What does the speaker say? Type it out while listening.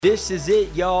This is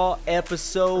it, y'all.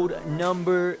 Episode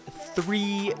number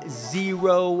 30,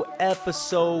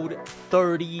 episode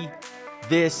 30.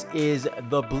 This is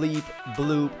the Bleep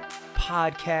Bloop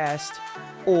podcast,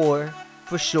 or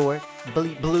for short,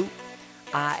 Bleep Bloop.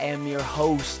 I am your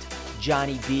host,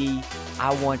 Johnny B.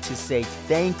 I want to say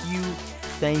thank you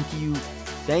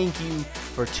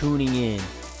for tuning in.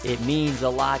 It means a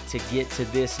lot to get to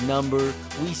this number.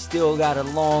 We still got a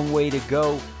long way to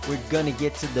go. We're gonna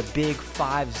get to the big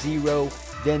 50,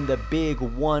 then the big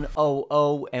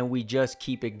 100, and we just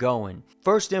keep it going.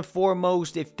 First and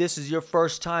foremost, if this is your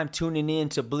first time tuning in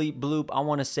to Bleep Bloop, I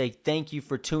want to say thank you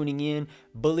for tuning in.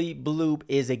 Bleep Bloop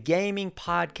is a gaming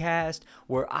podcast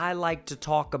where I like to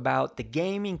talk about the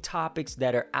gaming topics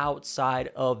that are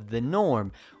outside of the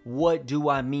norm. What do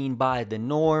I mean by the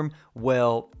norm?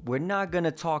 Well, we're not going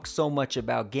to talk so much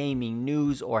about gaming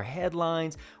news or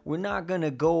headlines. We're not going to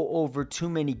go over too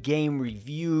many game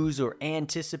reviews or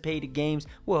anticipated games.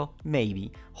 Well,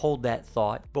 maybe. Hold that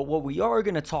thought. But what we are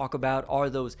going to talk about are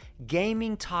those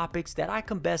gaming topics that I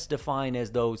can best define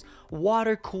as those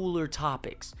water cooler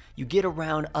topics. You get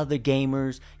around other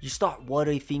gamers, you start what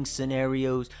if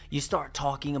scenarios, you start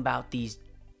talking about these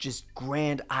just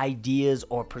grand ideas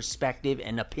or perspective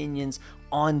and opinions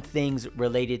on things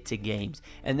related to games.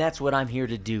 And that's what I'm here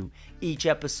to do. Each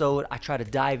episode, I try to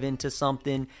dive into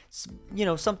something,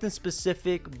 something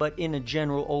specific, but in a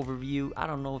general overview. I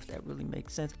don't know if that really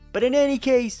makes sense. But in any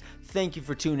case, thank you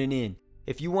for tuning in.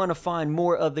 If you want to find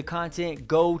more of the content,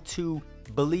 go to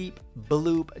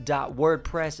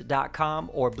bleepbloop.wordpress.com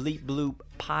or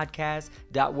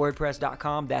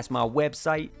bleepbloop.podcast.wordpress.com. That's my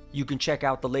website. You can check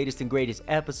out the latest and greatest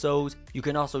episodes. You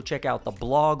can also check out the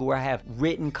blog where I have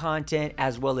written content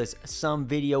as well as some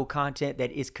video content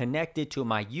that is connected to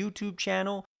my YouTube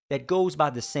channel that goes by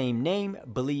the same name,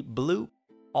 Bleep Bloop.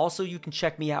 Also, you can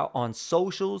check me out on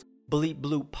socials, Bleep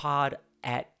Bloop Pod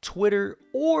at Twitter,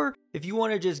 or if you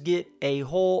want to just get a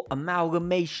whole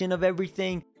amalgamation of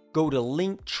everything, go to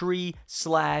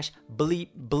Linktree/Bleep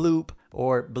Bloop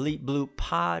or Bleep Bloop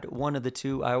Pod, one of the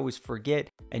two, I always forget,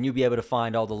 and you'll be able to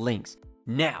find all the links.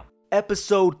 Now,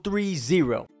 episode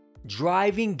 30,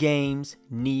 driving games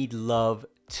need love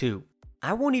too.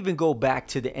 I won't even go back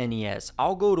to the NES.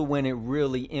 I'll go to when it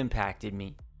really impacted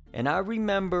me. And I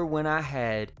remember when I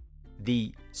had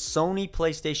the Sony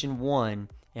PlayStation 1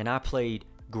 and I played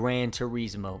Gran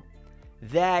Turismo.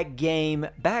 That game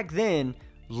back then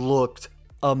looked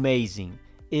amazing.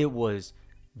 It was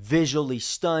visually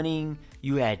stunning.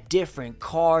 You had different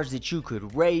cars that you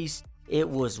could race. It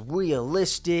was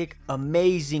realistic,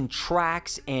 amazing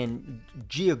tracks and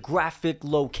geographic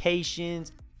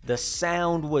locations. The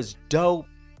sound was dope,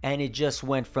 and it just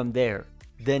went from there.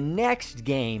 The next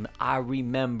game I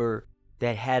remember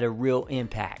that had a real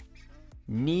impact,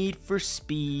 Need for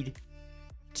Speed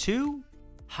 2,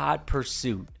 Hot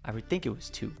Pursuit. I would think it was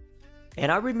 2. And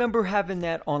I remember having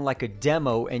that on like a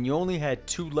demo, and you only had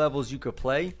 2 levels you could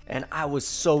play, and I was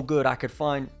so good. I could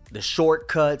find the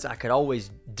shortcuts, I could always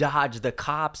dodge the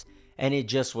cops, and it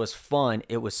just was fun.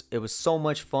 It was so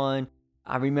much fun.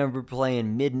 I remember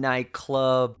playing Midnight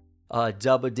Club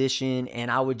Dub Edition,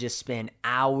 and I would just spend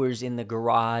hours in the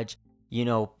garage,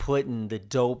 putting the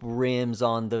dope rims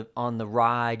on the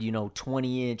ride,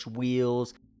 20-inch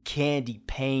wheels, candy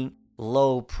paint,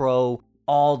 low pro,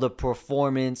 all the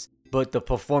performance. But the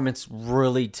performance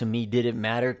really, to me, didn't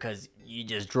matter because you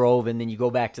just drove and then you go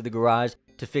back to the garage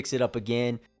to fix it up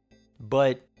again.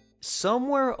 But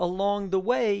somewhere along the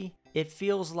way, it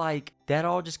feels like that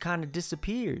all just kind of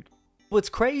disappeared. What's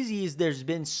crazy is there's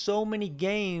been so many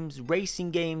games,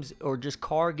 racing games, or just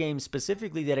car games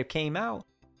specifically that have came out,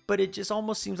 but it just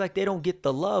almost seems like they don't get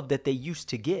the love that they used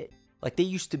to get. Like they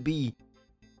used to be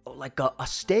like a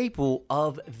staple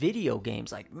of video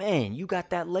games. Like, man, you got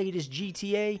that latest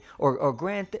GTA or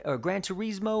Gran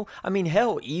Turismo. I mean,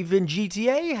 hell, even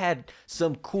GTA had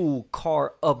some cool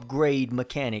car upgrade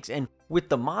mechanics. And with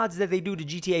the mods that they do to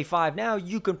GTA 5 now,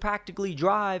 you can practically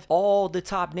drive all the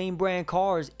top name brand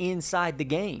cars inside the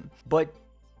game. But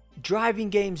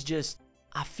driving games just,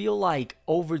 I feel like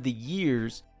over the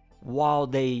years, while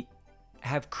they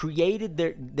have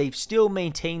they've still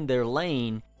maintained their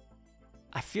lane,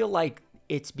 I feel like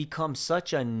it's become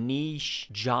such a niche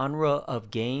genre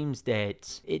of games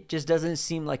that it just doesn't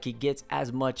seem like it gets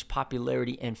as much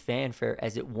popularity and fanfare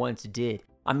as it once did.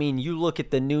 I mean, you look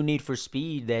at the new Need for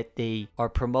Speed that they are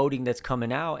promoting that's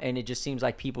coming out, and it just seems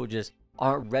like people just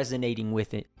aren't resonating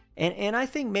with it. And I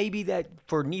think maybe that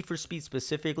for Need for Speed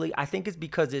specifically, I think it's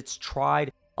because it's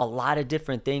tried a lot of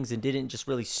different things and didn't just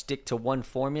really stick to one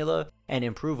formula and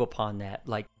improve upon that.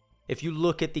 Like, if you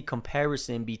look at the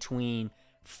comparison between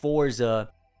Forza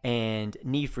and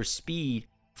Need for Speed,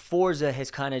 Forza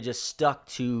has kind of just stuck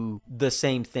to the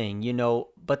same thing,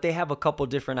 but they have a couple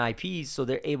different IPs, so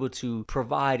they're able to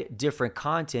provide different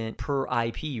content per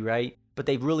IP, right? But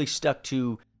they've really stuck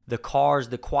to the cars,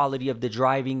 the quality of the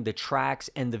driving, the tracks,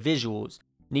 and the visuals.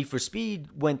 Need for Speed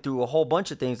went through a whole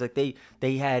bunch of things. Like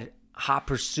they had Hot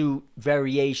Pursuit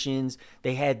variations,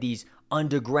 they had these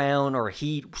underground or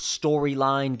heat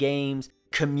storyline games,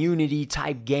 community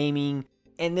type gaming,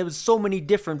 and there was so many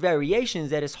different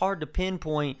variations that it's hard to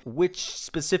pinpoint which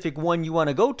specific one you want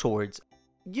to go towards.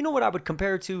 You know what I would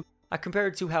compare it to? I compare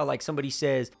it to how like somebody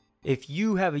says, if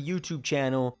you have a YouTube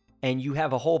channel and you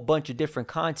have a whole bunch of different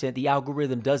content, the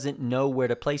algorithm doesn't know where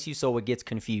to place you, so it gets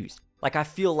confused. Like, I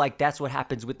feel like that's what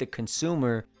happens with the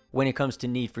consumer when it comes to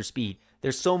Need for Speed.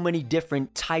 There's so many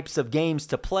different types of games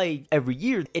to play every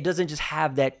year. It doesn't just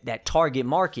have that target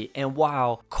market. And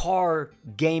while car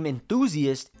game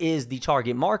enthusiast is the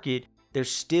target market, there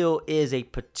still is a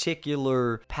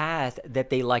particular path that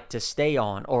they like to stay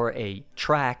on, or a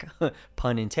track,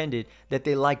 pun intended, that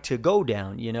they like to go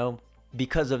down,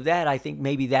 Because of that, I think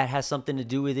maybe that has something to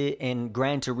do with it. And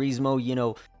Gran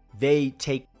Turismo, they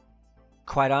take,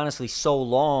 quite honestly, so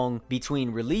long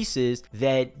between releases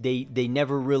that they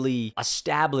never really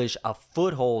establish a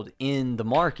foothold in the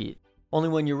market. Only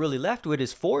one you're really left with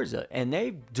is Forza, and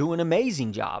they do an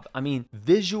amazing job. I mean,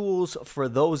 visuals for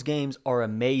those games are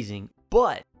amazing,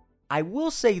 but I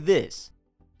will say this.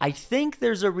 I think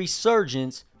there's a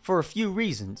resurgence for a few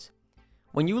reasons.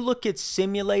 When you look at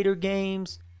simulator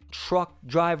games,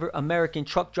 American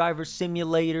Truck Driver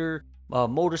Simulator,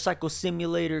 Motorcycle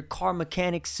Simulator, Car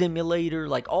Mechanic Simulator,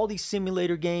 like all these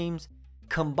simulator games,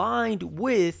 combined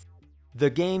with the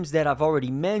games that I've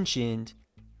already mentioned,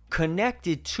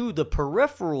 connected to the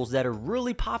peripherals that are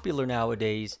really popular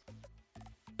nowadays,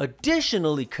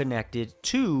 additionally connected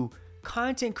to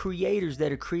content creators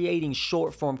that are creating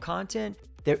short form content,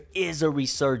 there is a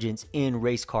resurgence in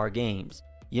race car games.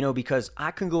 Because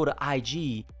I can go to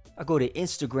IG, I go to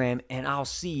Instagram, and I'll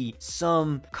see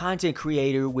some content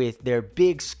creator with their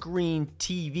big screen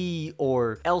TV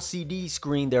or LCD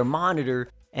screen, their monitor,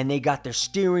 and they got their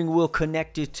steering wheel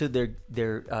connected to their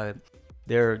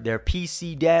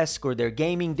PC desk or their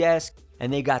gaming desk,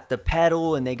 and they got the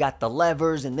pedal and they got the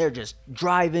levers, and they're just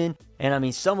driving. And I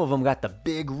mean, some of them got the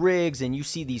big rigs, and you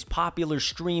see these popular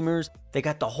streamers, they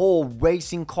got the whole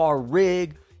racing car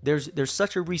rig. There's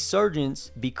such a resurgence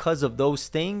because of those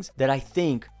things that I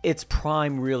think it's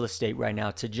prime real estate right now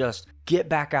to just get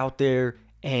back out there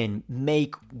and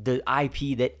make the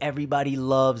IP that everybody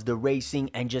loves, the racing,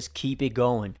 and just keep it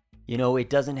going. It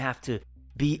doesn't have to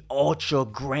be ultra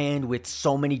grand with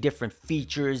so many different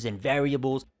features and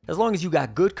variables. As long as you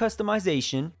got good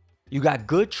customization, you got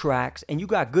good tracks, and you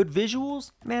got good visuals,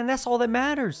 man, that's all that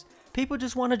matters. People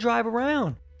just want to drive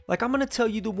around. Like, I'm going to tell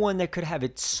you the one that could have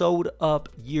it sold up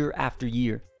year after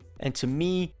year. And to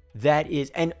me, that is,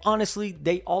 and honestly,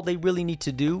 all they really need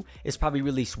to do is probably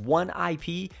release one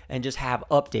IP and just have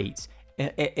updates.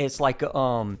 It's like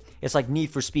Need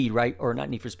for Speed, right? Or not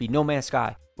Need for Speed, No Man's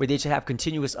Sky, where they should have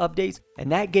continuous updates.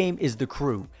 And that game is The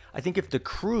Crew. I think if The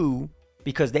Crew,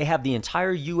 because they have the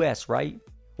entire US, right?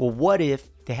 Well, what if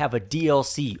they have a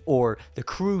DLC or The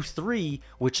Crew 3,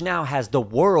 which now has the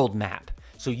world map?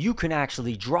 So you can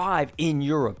actually drive in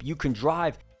Europe, you can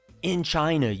drive in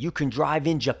China, you can drive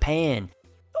in Japan,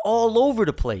 all over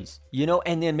the place,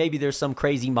 and then maybe there's some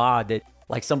crazy mod that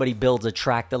like somebody builds a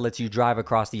track that lets you drive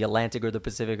across the Atlantic or the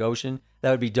Pacific Ocean.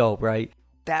 That would be dope, right?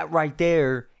 That right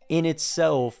there in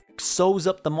itself sews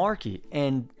up the market,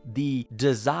 and the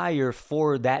desire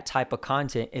for that type of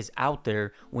content is out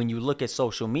there when you look at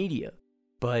social media.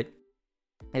 But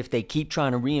if they keep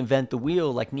trying to reinvent the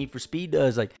wheel like Need for Speed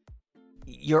does, like,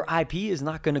 your IP is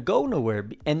not going to go nowhere.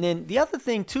 And then the other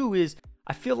thing too is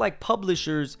I feel like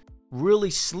publishers really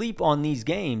sleep on these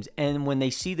games, and when they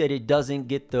see that it doesn't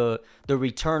get the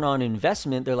return on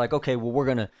investment, they're like, okay, well, we're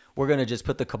gonna just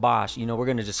put the kibosh, we're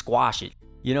gonna just squash it,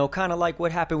 kind of like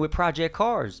what happened with Project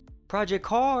Cars. Project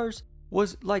Cars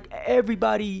was like,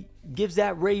 everybody gives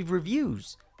that rave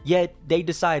reviews, yet they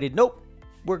decided, nope,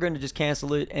 we're gonna just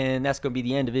cancel it, and that's gonna be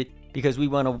the end of it, because we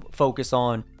want to focus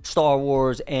on Star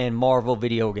Wars and Marvel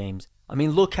video games. I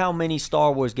mean, look how many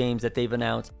Star Wars games that they've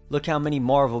announced. Look how many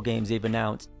Marvel games they've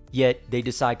announced. Yet they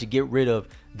decide to get rid of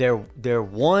their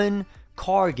one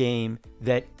car game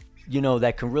that,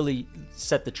 that can really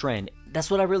set the trend.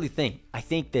 That's what I really think. I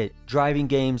think that driving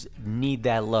games need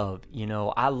that love.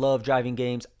 I love driving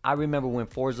games. I remember when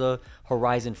Forza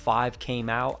Horizon 5 came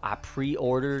out, I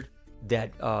pre-ordered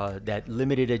that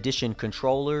limited edition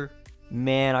controller.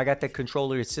 Man, I got that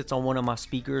controller. It sits on one of my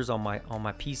speakers on my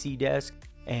PC desk,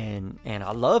 and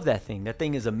I love that thing. That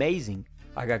thing is amazing.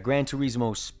 I got Gran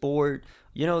Turismo Sport.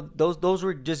 You know, those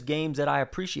were just games that I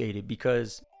appreciated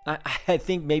because I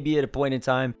think maybe at a point in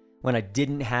time when I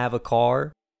didn't have a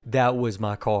car, that was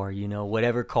my car, you know,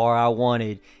 whatever car I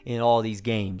wanted in all these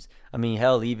games. I mean,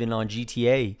 hell, even on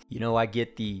GTA, you know, I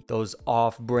get those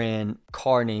off-brand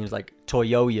car names like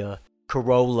Toyota,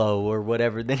 Corolla, or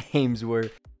whatever the names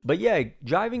were. But yeah,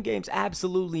 driving games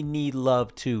absolutely need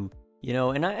love too, you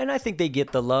know, and I think they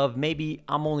get the love. Maybe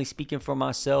I'm only speaking for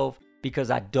myself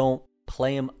because I don't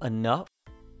play them enough,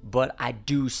 but I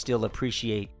do still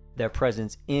appreciate their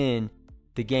presence in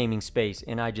the gaming space,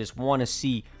 and I just want to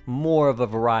see more of a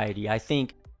variety. I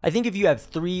think if you have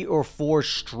 3 or 4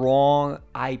 strong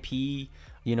IP,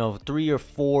 you know, 3 or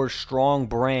 4 strong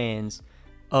brands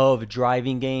of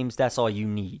driving games, that's all you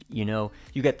need. You know,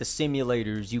 you got the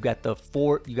simulators, you got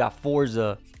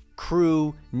Forza,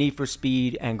 Crew, Need for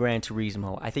Speed, and Gran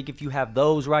Turismo. I think if you have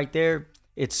those right there,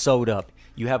 it's sewed up.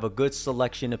 You have a good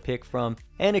selection to pick from,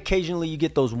 and occasionally you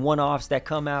get those one-offs that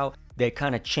come out that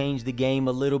kind of change the game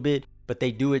a little bit, but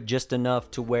they do it just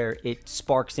enough to where it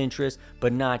sparks interest,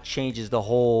 but not changes the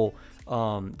whole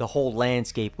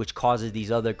landscape, which causes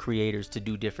these other creators to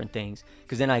do different things.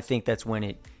 Because then I think that's when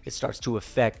it starts to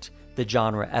affect the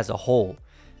genre as a whole.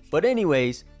 But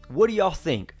anyways, what do y'all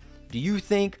think? Do you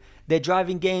think that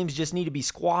driving games just need to be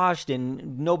squashed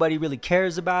and nobody really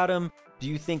cares about them? Do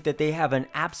you think that they have an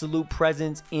absolute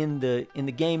presence in the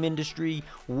game industry?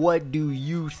 What do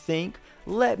you think?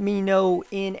 Let me know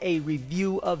in a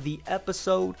review of the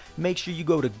episode. Make sure you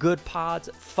go to Good Pods,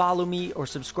 follow me, or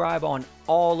subscribe on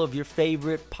all of your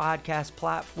favorite podcast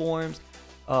platforms.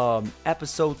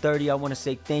 Episode 30, I want to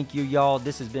say thank you, y'all.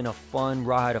 This has been a fun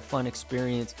ride, a fun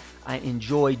experience. I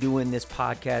enjoy doing this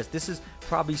podcast. This is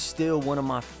probably still one of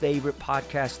my favorite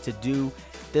podcasts to do.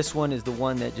 This one is the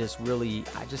one that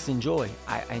I just enjoy.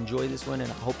 I enjoy this one, and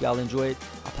I hope y'all enjoy it.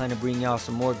 I plan to bring y'all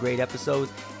some more great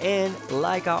episodes. And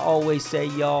like I always say,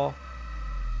 y'all,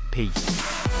 peace.